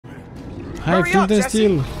Hai, fii de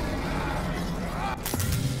stil!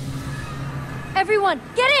 Everyone,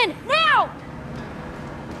 get in now!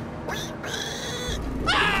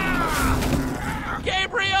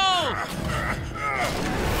 Gabriel!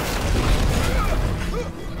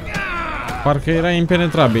 Parcă era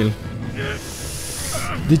impenetrabil.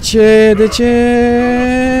 De ce? De ce?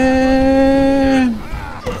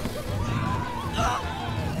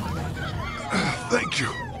 Thank you.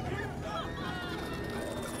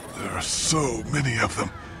 There are so many of them.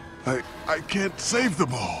 I can't save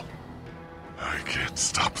them all. I can't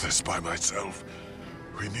stop this by myself.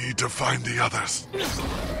 We need to find the others.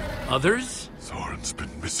 Others? Soren's been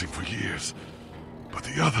missing for years. But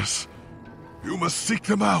the others, you must seek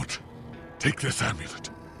them out. Take this amulet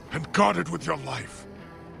and guard it with your life.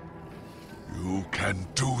 You can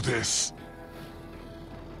do this.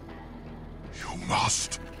 You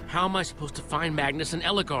must. How am I supposed to find Magnus and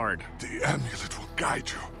Ellegard? The amulet will guide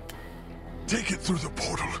you. Take it through the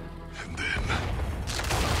portal, and then...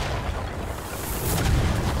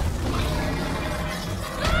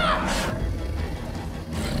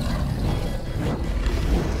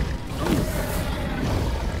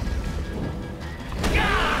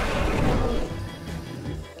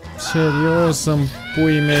 Serios, în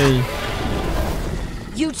pui mei.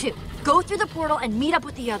 You two, go through the portal and meet up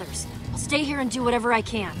with the others. I'll stay here and do whatever I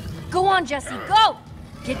can. Go on, Jesse, go!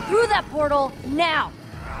 Get through that portal now!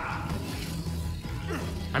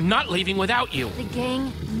 I'm not leaving without you. The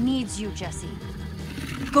gang needs you, Jesse.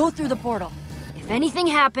 Go through the portal. If anything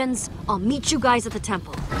happens, I'll meet you guys at the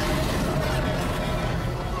temple.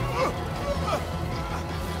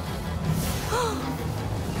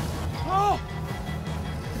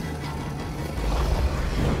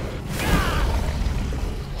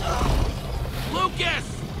 Lucas!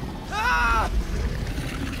 Ah!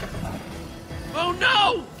 Oh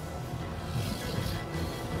no!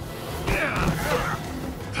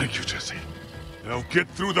 Thank you, Jesse. Now get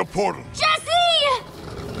through the portal. Jesse!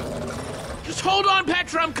 Just hold on,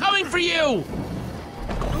 Petra, I'm coming for you!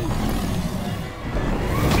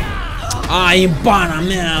 Ai, în pana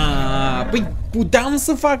mea! Păi puteam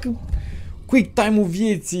să fac quick time-ul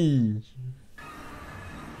vieții.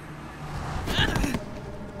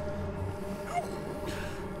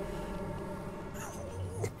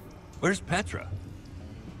 Where's Petra?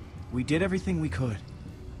 We did everything we could.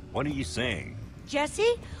 What are you saying?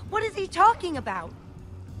 Jesse? What is he talking about?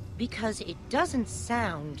 Because it doesn't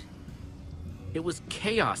sound... It was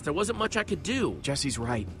chaos. There wasn't much I could do. Jesse's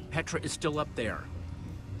right. Petra is still up there.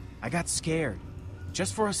 I got scared.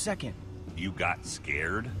 Just for a second. You got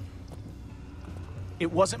scared?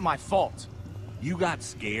 It wasn't my fault. You got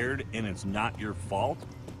scared and it's not your fault?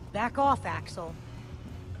 Back off, Axel.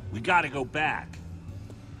 We gotta go back.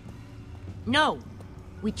 No.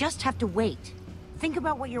 We just have to wait. Think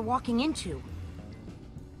about what you're walking into.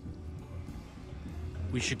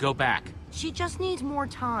 We should go back. She just needs more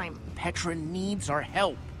time. Petra needs our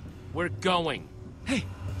help. We're going. Hey,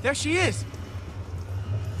 there she is!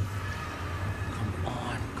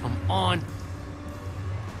 Come on.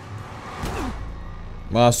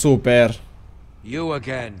 Ba, super. You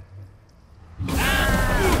again.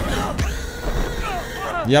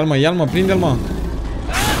 Ia-l mă, prinde-l mă.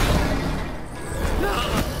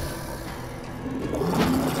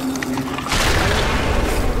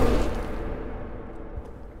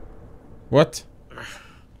 What?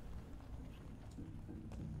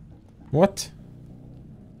 What?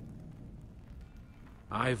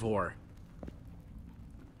 Ivor.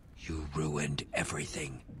 You ruined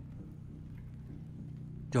everything.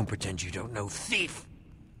 Don't pretend you don't know, thief!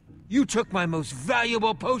 You took my most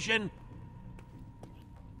valuable potion!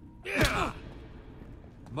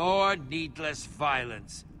 More needless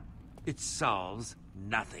violence. It solves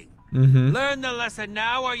nothing. Learn the lesson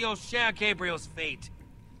now or you'll share Gabriel's fate.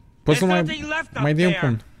 Poți să There's nothing left up mai dai un there.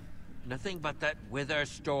 pumn. Nothing but that wither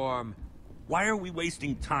storm. Why are we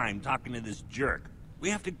wasting time talking to this jerk? We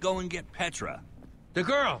have to go and get Petra. The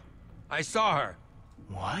girl! I saw her.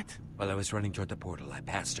 What? While I was running toward the portal, I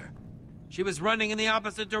passed her. She was running in the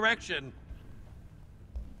opposite direction.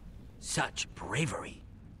 Such bravery.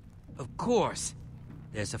 Of course.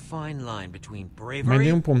 There's a fine line between Mai bravery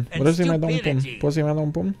dai un pumn. and Vreau să-i mai dau un pumn. stupidity. Poți să-i mai dau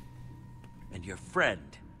un pumn? And your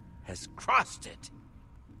friend has crossed it.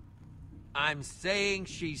 I'm saying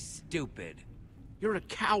she's stupid. You're a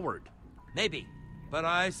coward. Maybe, but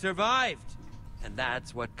I survived. And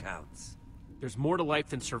that's what counts. There's more to life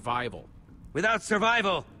than survival. Without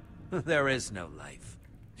survival, there is no life.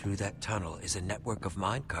 Through that tunnel is a network of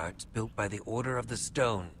minecarts built by the Order of the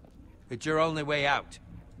Stone. It's your only way out.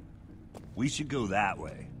 We should go that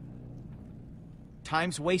way.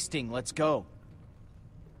 Time's wasting. Let's go.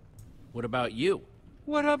 What about you?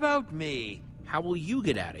 What about me? How will you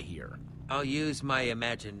get out of here? I'll use my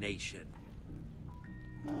imagination.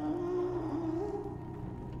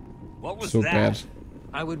 What was Super. that?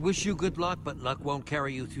 I would wish you good luck, but luck won't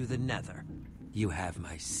carry you through the nether. You have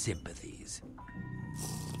my sympathies.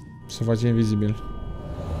 Se face invizibil.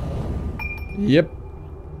 Yep.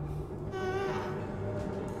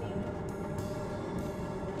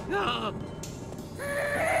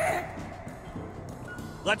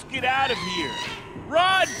 Let's get out of here.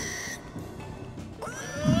 Run!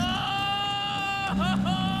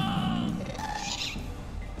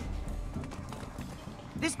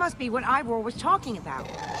 This must be what Ivor was talking about.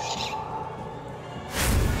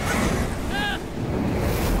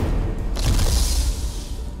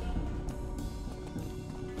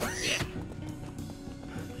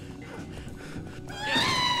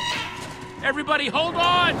 Everybody hold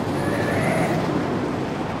on!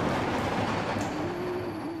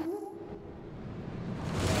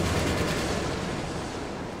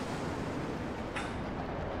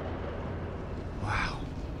 Wow.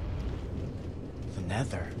 The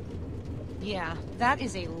nether. Yeah, that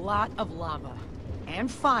is a lot of lava.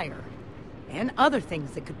 And fire. And other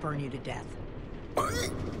things that could burn you to death.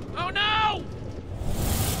 Oh no!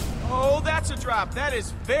 Oh, that's a drop. That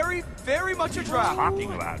is very, very much a drop.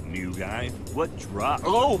 Talking about, new guy. What drop?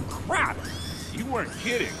 Oh, crap! You weren't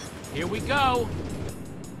kidding. Here we go.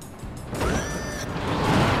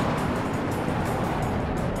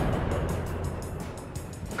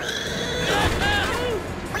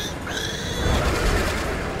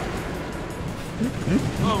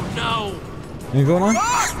 Oh no! Anything going on?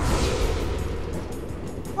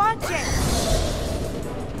 Watch it!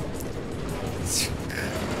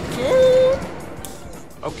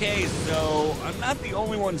 Okay, so I'm not the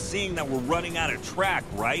only one seeing that we're running out of track,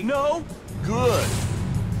 right? No? Good.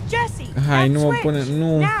 Jesse! Hai, that nu mă switch! pune,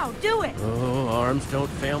 nu. Now, do it! Oh, arms don't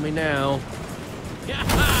fail me now.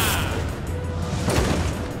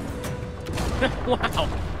 Wow.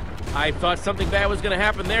 I thought something bad was gonna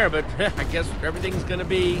happen there, but I guess everything's gonna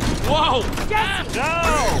be... Whoa! Jesse!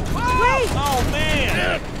 No! Wait! Oh,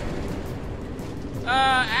 man!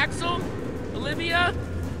 Axel? Olivia?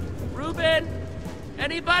 Ruben?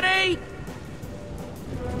 Anybody?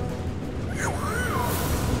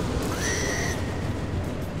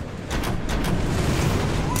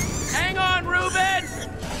 Hang on, Ruben!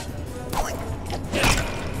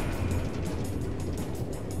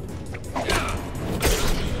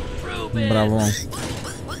 Ruben! Bravo.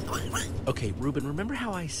 Okay, Ruben, remember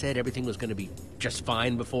how I said everything was gonna be just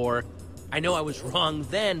fine before? I know I was wrong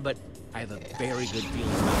then, but I have a very good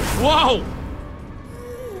feeling about it. Whoa!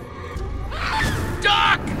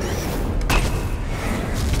 Duck!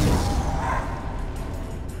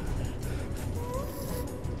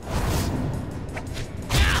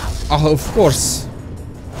 Oh, of course.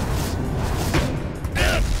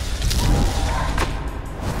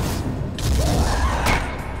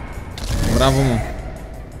 Bravo, mă.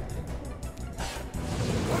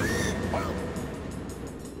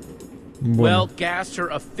 Bun. Well, gas are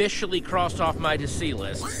officially crossed off my to see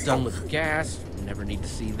list. Done with gas. Never need to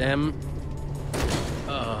see them.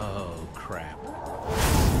 Oh, crap.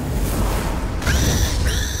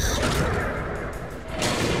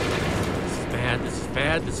 This is bad, this is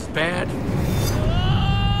bad, this is bad.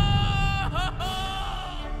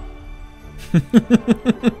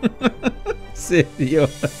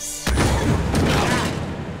 Serios.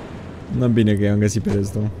 Nu bine că i-am găsit pe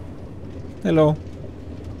restul. Hello.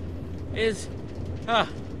 Is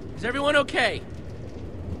everyone okay?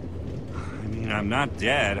 I mean, I'm not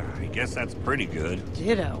dead. I guess that's pretty good.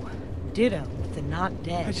 Ditto. Ditto with the not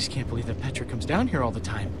dead. I just can't believe that Petra comes down here all the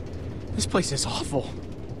time. This place is awful.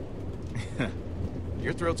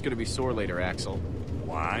 Your throat's gonna be sore later, Axel.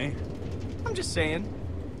 Why? I'm just saying.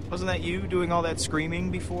 Wasn't that you doing all that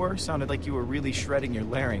screaming before? Sounded like you were really shredding your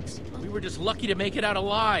larynx. We were just lucky to make it out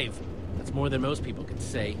alive. That's more than most people can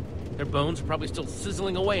say. Their bones are probably still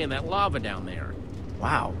sizzling away in that lava down there.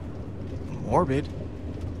 Wow. Morbid.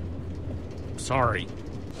 Sorry.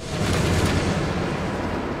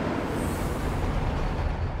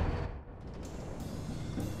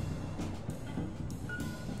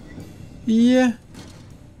 Yeah.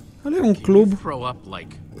 Ăla e un club. Throw up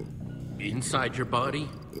like inside your body?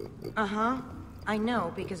 Uh-huh. I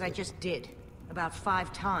know because I just did. About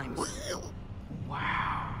 5 times.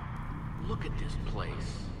 Wow. Look at this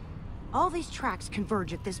place. All these tracks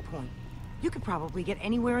converge at this point. You could probably get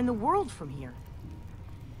anywhere in the world from here.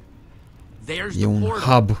 There's E the un portal.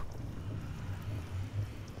 hub.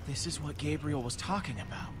 This is what Gabriel was talking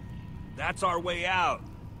about. That's our way out.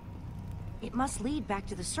 It must lead back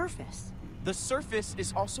to the surface. The surface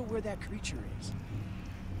is also where that creature is.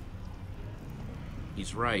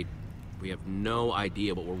 He's right. We have no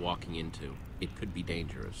idea what we're walking into. It could be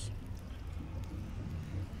dangerous.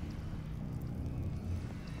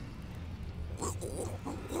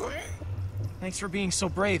 Thanks for being so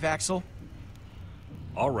brave, Axel.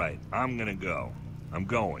 All right, I'm gonna go. I'm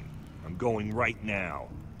going. I'm going right now.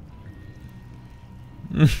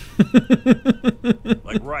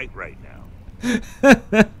 Like right now.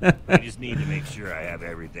 I just need to make sure I have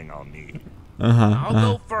everything I'll need. I'll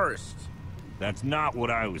go first. That's not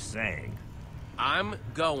what I was saying. I'm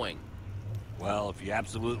going. Well, if you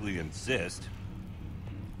absolutely insist.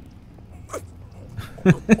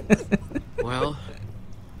 Well,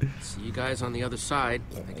 see you guys on the other side,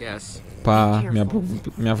 I guess. Pa,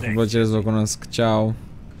 mi-a făcut plăcere să o cunosc. Ciao.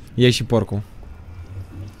 E și porcul.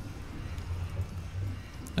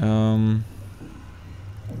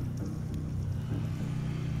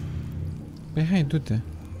 Păi hai, du-te.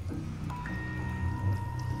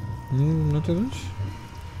 Nu te duci?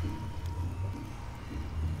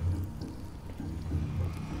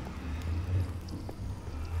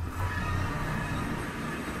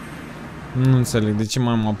 Nu înțeleg de ce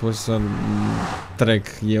m-am pus să trec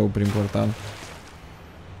eu prin portal.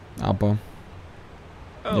 Apă.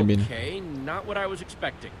 E bine. Okay, not what I was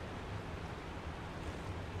expecting.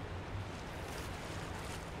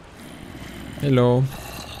 Hello.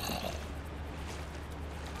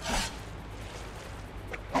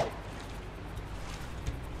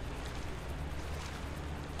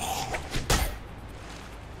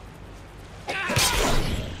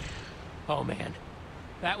 Oh man,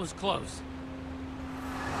 that was close.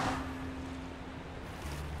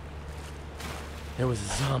 There was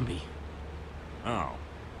a zombie. Oh.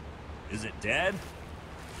 Is it dead?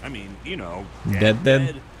 I mean, you know,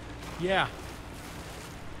 Dead. Yeah.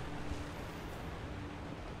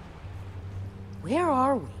 Where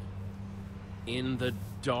are we? In the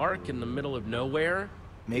dark, in the middle of nowhere?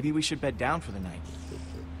 Maybe we should bed down for the night.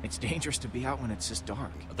 It's dangerous to be out when it's this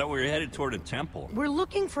dark. I thought we were headed toward a temple. We're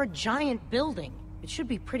looking for a giant building. It should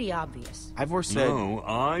be pretty obvious. Ivor said... No,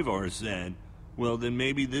 Ivor said, well, then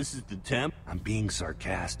maybe this is the temple. I'm being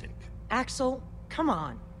sarcastic. Axel, come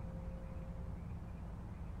on.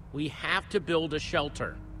 We have to build a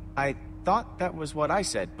shelter. I thought that was what I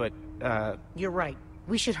said, but, You're right.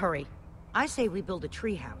 We should hurry. I say we build a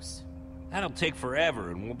treehouse. That'll take forever,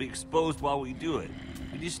 and we'll be exposed while we do it.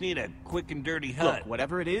 We just need a quick and dirty hut. Look,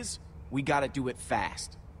 whatever it is, we gotta do it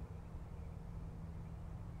fast.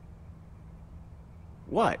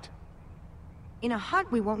 What? In a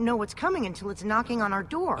hut, we won't know what's coming until it's knocking on our A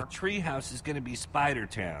door. treehouse is gonna be Spider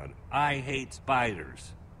Town. I hate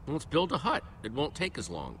spiders. Let's build a hut. It won't take as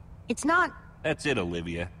long. It's not... That's it,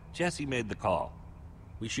 Olivia. Jesse made the call.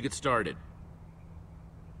 We should get started.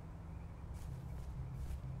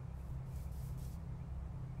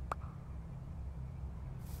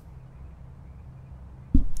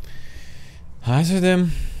 Hai să vedem.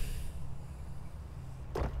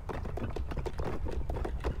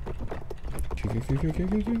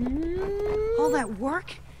 All that work?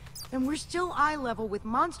 And we're still eye level with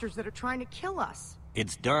monsters that are trying to kill us.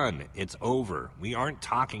 It's done. It's over. We aren't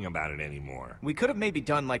talking about it anymore. We could have maybe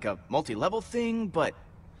done like a multi-level thing, but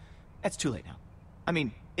that's too late now. I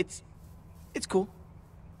mean, it's cool.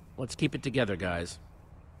 Let's keep it together, guys.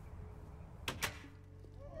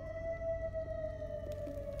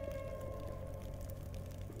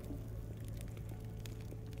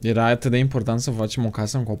 Era atât de important să facem o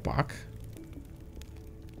casă în copac?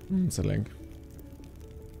 Nu înțeleg.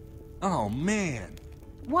 Oh, man.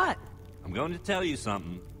 What? I'm going to tell you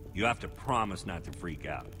something. You have to promise not to freak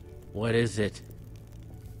out. What is it?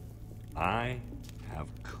 I have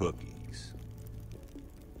cookies.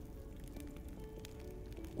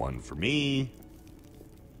 One for me.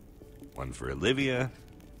 One for Olivia.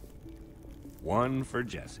 One for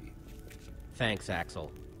Jesse. Thanks,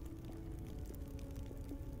 Axel.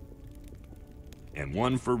 And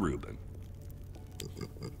one for Reuben.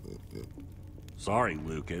 Sorry,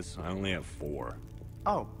 Lucas. I only have 4.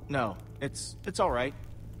 Oh, no. It's all right.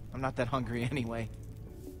 I'm not that hungry anyway.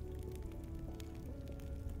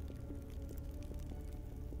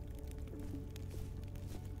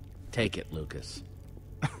 Take it, Lucas.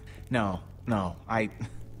 No, I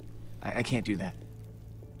can't do that.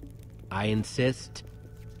 I insist.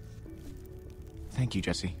 Thank you,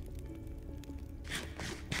 Jesse.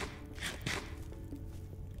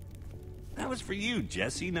 That was for you,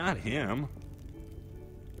 Jesse, not him.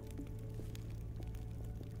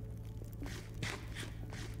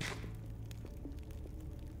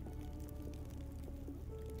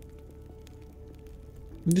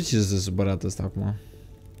 De ce s-a supărat ăsta acum?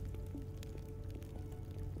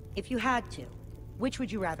 If you had to, which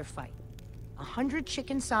would you rather fight? 100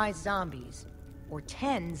 chicken-sized zombies, or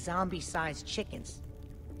 10 zombie-sized chickens?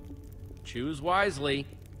 Choose wisely.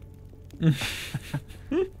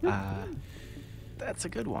 That's a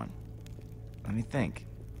good one. Let me think.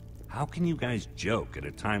 How can you guys joke at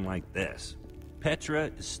a time like this?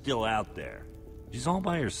 Petra is still out there. She's all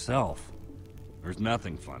by herself. There's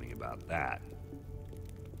nothing funny about that.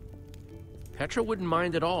 Petra wouldn't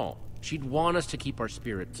mind at all. She'd want us to keep our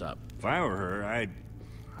spirits up. If I were her,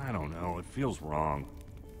 I don't know, it feels wrong.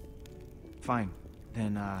 Fine.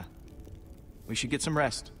 Then, we should get some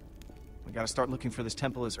rest. We gotta start looking for this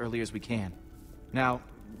temple as early as we can. Now,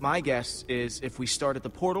 my guess is if we start at the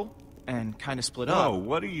portal and kind of split up... Oh,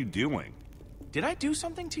 what are you doing? Did I do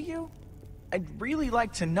something to you? I'd really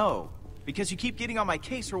like to know, because you keep getting on my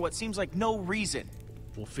case for what seems like no reason.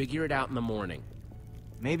 We'll figure it out in the morning.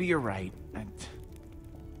 Maybe you're right.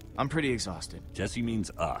 I'm pretty exhausted. Jesse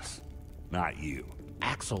means us, not you.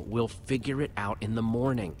 Axel, we'll figure it out in the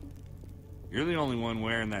morning. You're the only one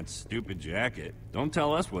wearing that stupid jacket. Don't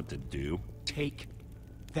tell us what to do. Take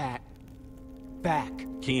that back.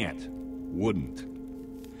 Can't. Wouldn't.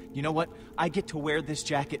 You know what? I get to wear this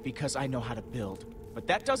jacket because I know how to build. But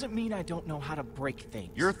that doesn't mean I don't know how to break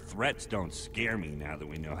things. Your threats don't scare me now that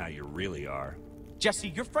we know how you really are. Jesse,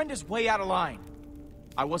 your friend is way out of line.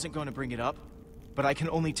 I wasn't going to bring it up, but I can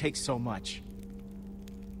only take so much.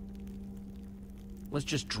 Let's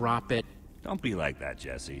just drop it. Don't be like that,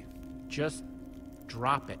 Jesse. Just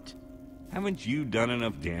drop it. Haven't you done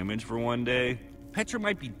enough damage for one day? Petra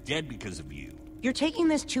might be dead because of you. You're taking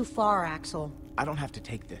this too far, Axel. I don't have to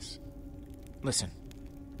take this. Listen,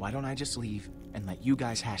 why don't I just leave and let you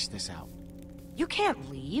guys hash this out? You can't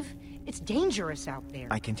leave. It's dangerous out there.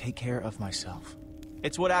 I can take care of myself.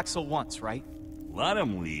 It's what Axel wants, right? Let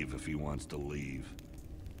him leave if he wants to leave.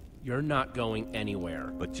 You're not going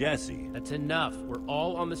anywhere. But Jesse... That's enough. We're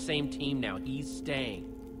all on the same team now. He's staying.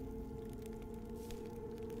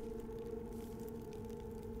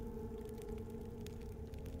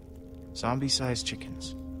 Zombie-sized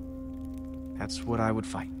chickens. That's what I would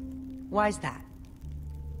fight. Why's that?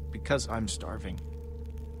 Because I'm starving.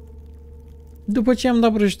 După ce am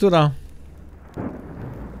dat prăjitura.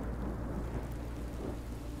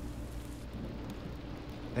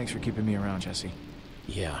 Thanks for keeping me around, Jesse.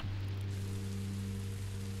 Yeah.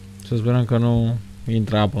 Să sperăm că nu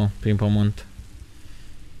intră apă prin pământ.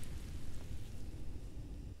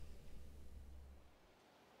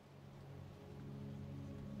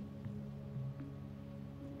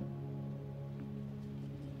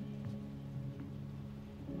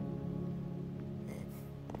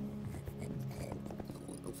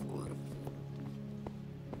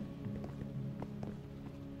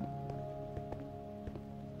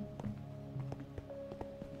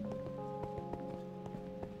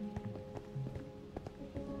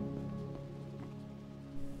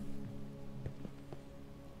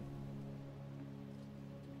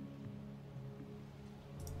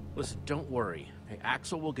 Listen, don't worry. Hey,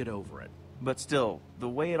 Axel will get over it. But still, the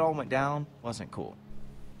way it all went down wasn't cool.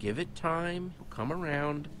 Give it time. He'll come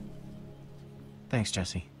around. Thanks,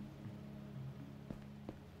 Jesse.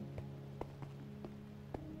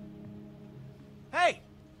 Hey!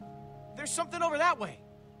 There's something over that way.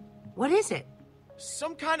 What is it?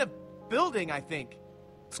 Some kind of building, I think.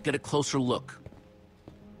 Let's get a closer look.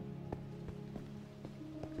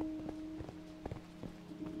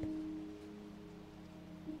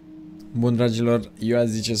 Bun, dragilor, eu aș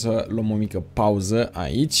zice să luăm o mică pauză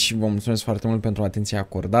aici. Vă mulțumesc foarte mult pentru atenția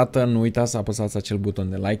acordată. Nu uitați să apăsați acel buton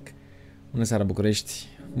de like. Bună seara, București!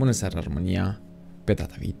 Bună seara, România! Pe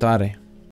data viitoare!